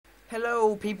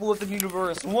Hello, people of the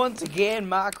universe. Once again,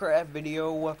 Minecraft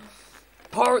video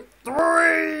part 3.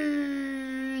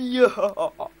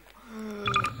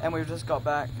 And we've just got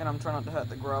back, and I'm trying not to hurt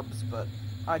the grubs, but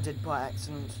I did by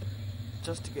accident,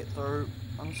 just to get through.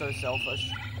 I'm so selfish.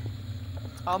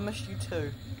 I'll miss you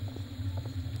too.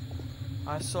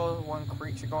 I saw one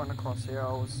creature going across here.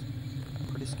 I was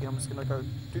pretty scared. I'm just gonna go.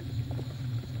 Dude.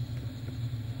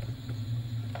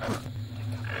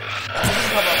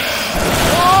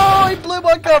 Oh, he blew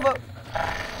my cover!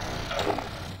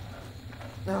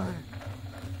 No.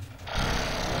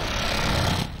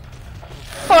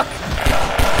 Fuck!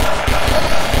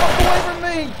 Fuck away from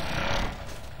me!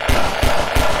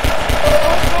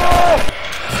 Oh!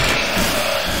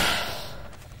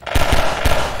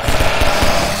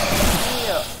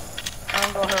 Yeah. I'm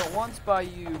gonna hurt once by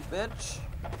you, bitch.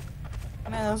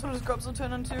 Man, that's what his grubs will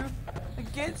turn into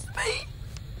against me!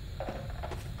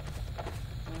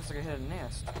 Looks like I hit a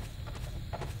nest.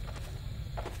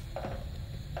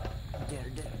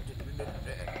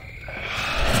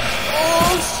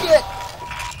 Oh shit!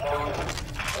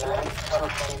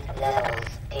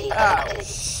 Oh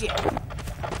shit!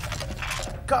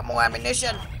 Got more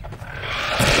ammunition!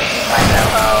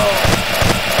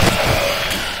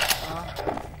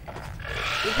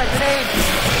 Use my grenade!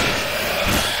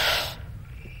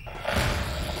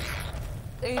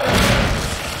 There you go.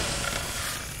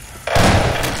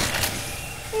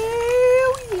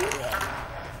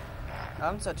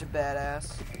 I'm such a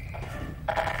badass.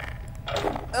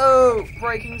 Oh,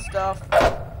 breaking stuff.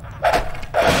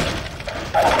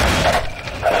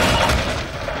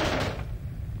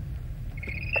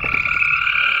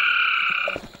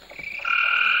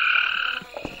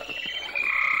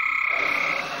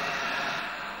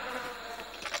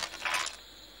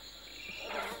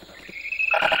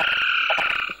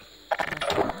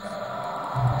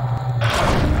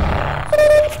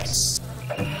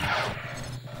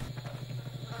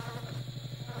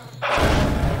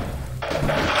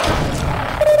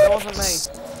 Me.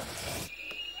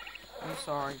 I'm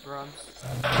sorry, grubs.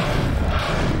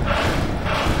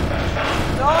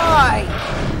 Die!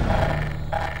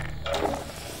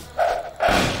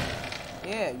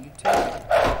 Yeah, you take it.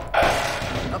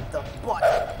 Up the butt.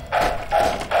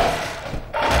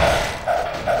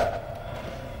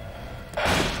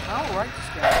 I don't like this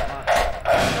guy that much.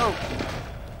 No.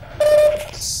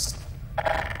 This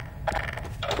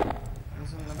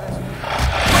isn't the best.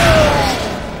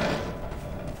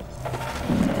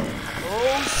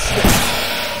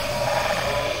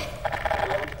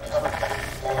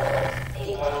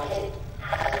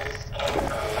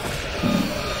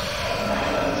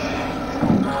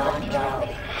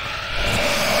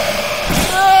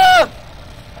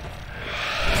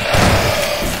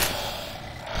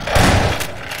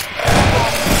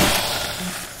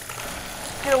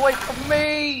 Get away from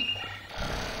me!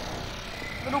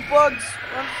 Little bugs,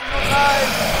 run for your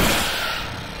lives!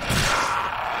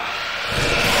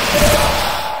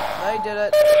 They did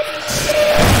it.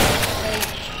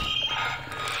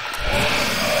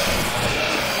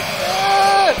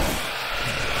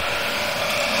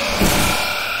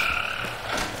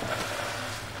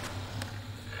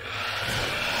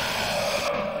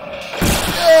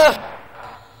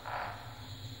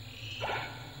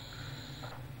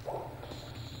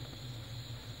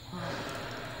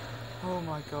 Oh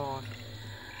my god.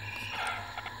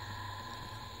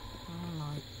 Oh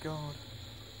my god.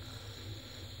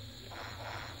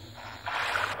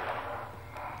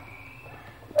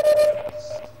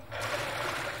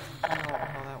 I don't know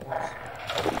how that was.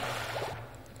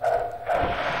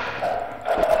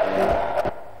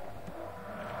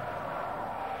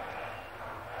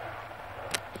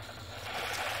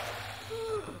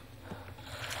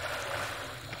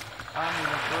 I need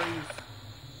to breathe.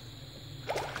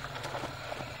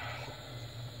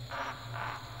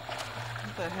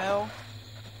 What the hell?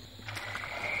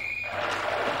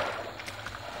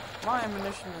 My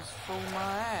ammunition is full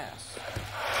my ass.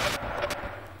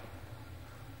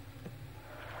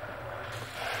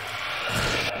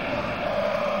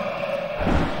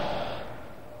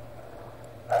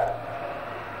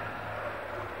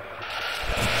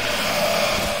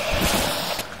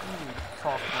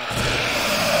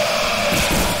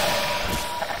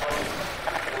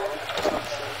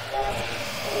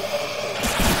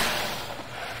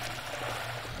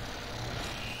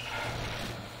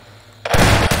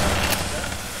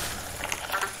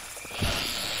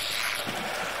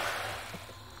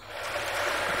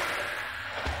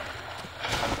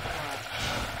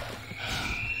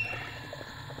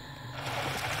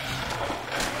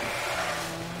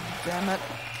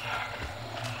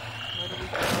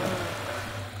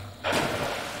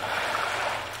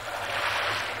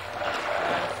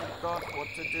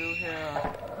 to do here?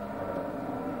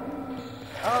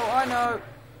 Oh, I know.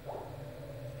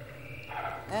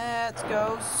 Let's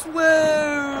go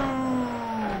swim.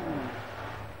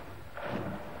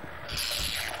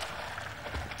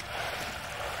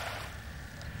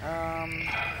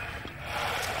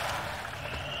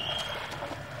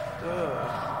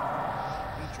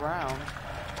 He drowned.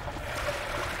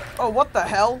 Oh, what the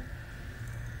hell?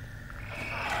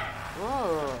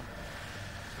 Whoa.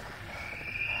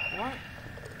 What?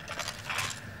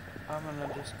 I'm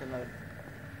just gonna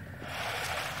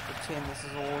pretend this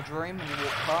is all a dream and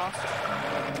walk past.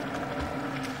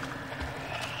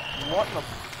 What the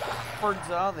frigs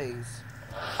are these?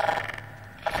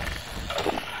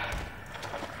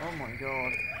 Oh my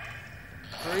god.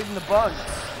 They're eating the bugs.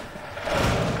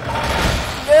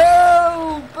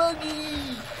 No!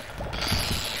 Buggy!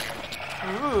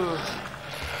 Ooh.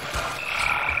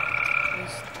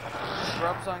 These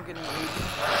grubs aren't getting eaten.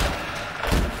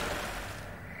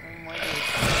 Oh my god.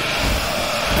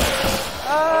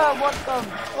 Ah, what the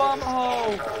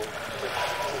bumhole!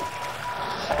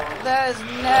 That is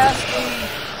nasty!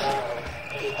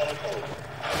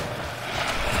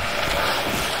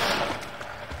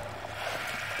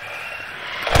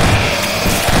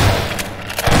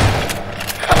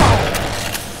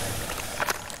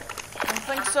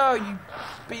 So, you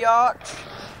biatch.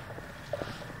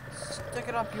 Stick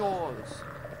it up yours.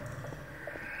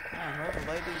 Oh, whoever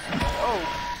laid these. Oh!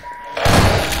 I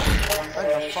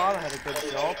think my father had a good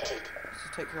job. Just to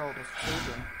take care of all his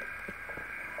children.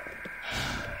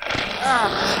 Ah!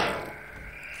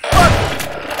 Fuck!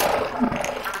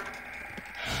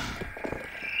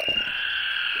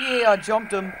 Yeah, I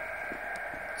jumped him.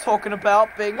 Talking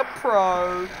about being a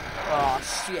pro. Oh,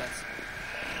 shit.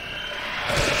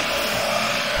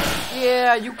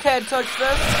 Yeah, you can't touch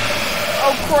this.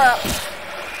 Oh crap!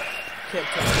 Can't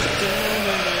touch this.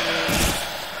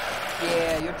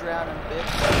 Yeah, you're drowning,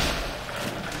 bitch.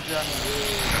 You're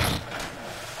drowning.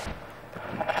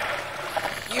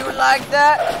 You like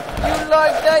that? You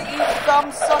like that, you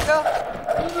dumb sucker?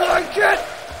 You like it?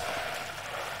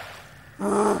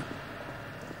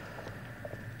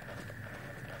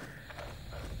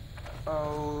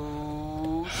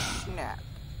 Oh snap.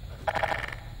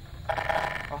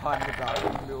 I'll hide in the dark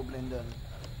and we'll blend in.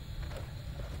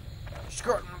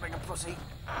 Screw it, I'm being a pussy.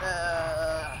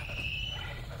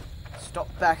 Stop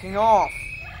backing off.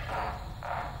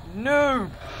 No.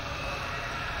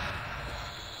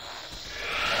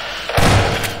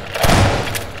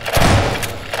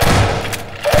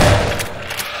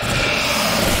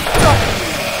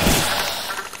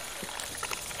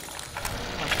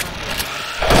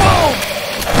 Boom!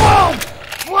 Boom!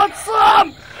 What's up?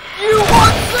 You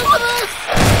want some of this?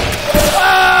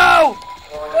 Wow!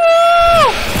 Woo!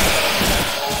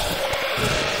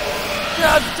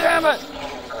 God damn it!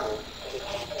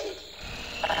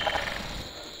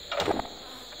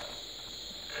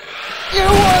 You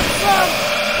want some?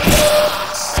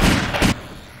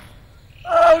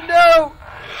 Oh no!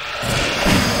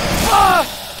 Ah!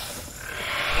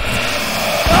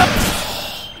 Ah!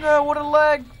 No, what a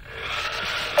leg!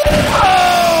 Oh!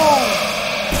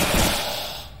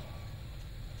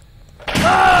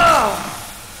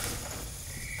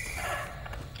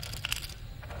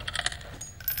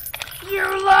 You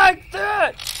like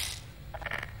that?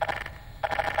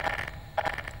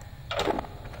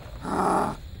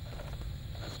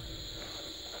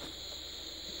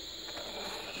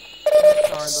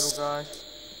 Sorry, little guy.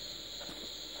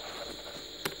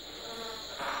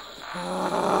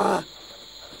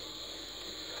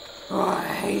 Oh, I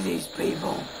hate these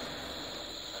people.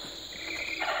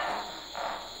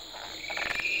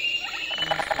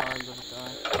 I'm sorry, little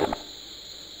guy.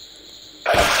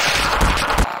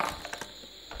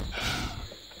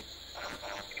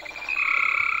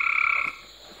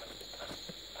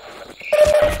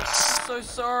 I'm so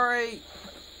sorry.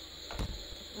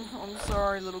 I'm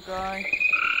sorry, little guy.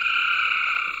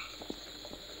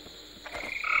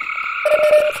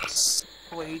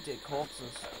 Boy, he did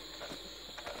corpses.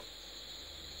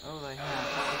 Oh, they have.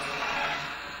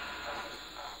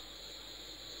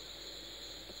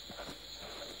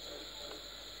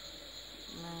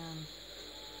 Man.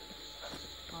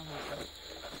 Oh,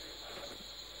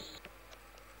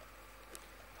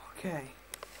 okay.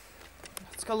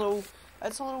 It's a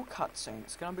little cutscene.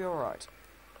 It's gonna be alright.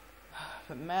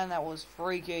 But man, that was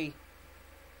freaky.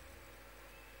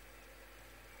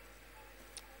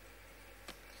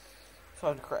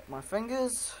 Trying to crack my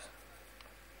fingers.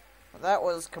 That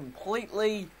was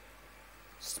completely,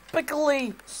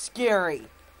 spickily scary.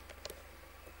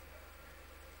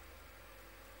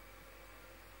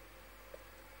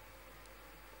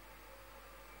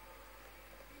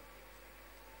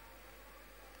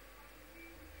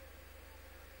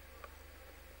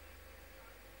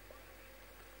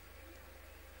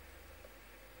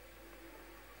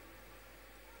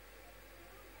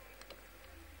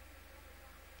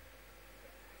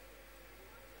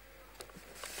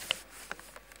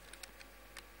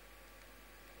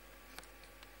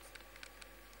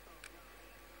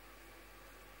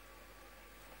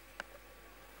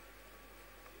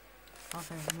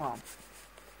 Okay, come on.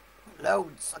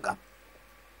 Load, sucker.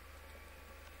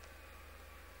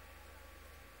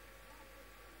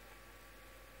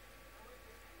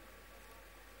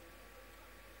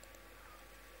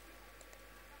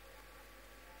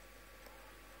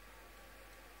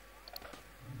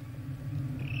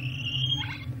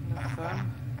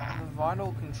 The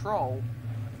vital control.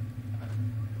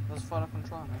 There's vital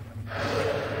control now.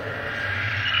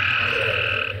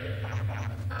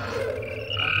 I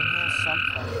can hear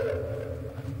something.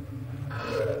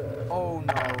 Oh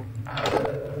no.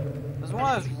 There's one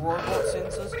of those robot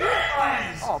sensors.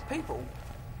 Oh, people.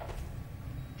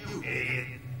 You idiot.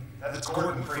 That's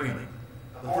Gordon Freeman.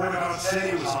 The Pentagon said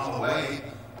he was on the way.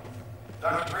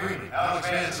 Dr. Freeman, Alex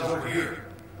Vance is over here.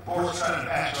 The board's trying to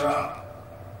patch her up.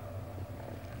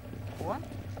 What?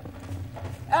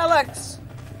 Alex!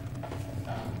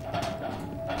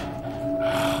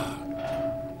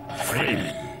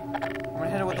 Freeman. I'm gonna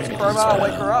hit her with this crowbar,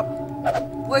 wake her up.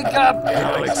 Wake up!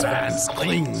 Alex Vance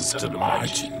clings to the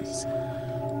margins.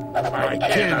 My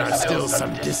kin are still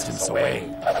some distance away.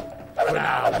 For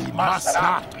now, we must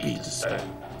not be disturbed.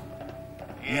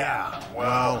 Yeah,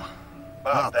 well,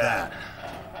 about that.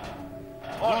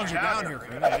 As long as you're down here,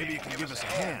 Freeman, maybe you can give us a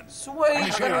hand. Sweet!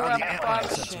 show you Better how grab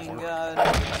the the ammo machine sensor gun.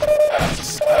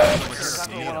 That's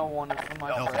Exactly what I wanted for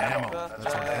my Health friend's ammo, that's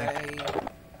what I birthday.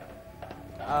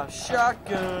 A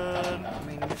shotgun. I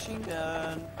mean, a machine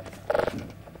gun.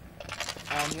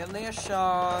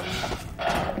 Ammunition.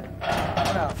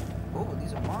 What else? Oh,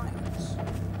 these are mines.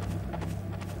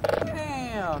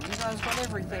 Damn, you guys got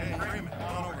everything. Freeman, come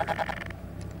on over here.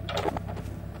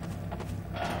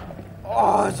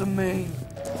 Oh, it's a mean.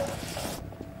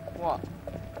 What?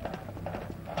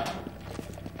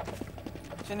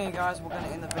 So anyway, guys, we're gonna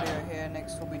end the video here.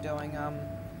 Next, we'll be doing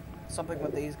something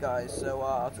with these guys. So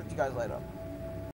I'll talk to you guys later.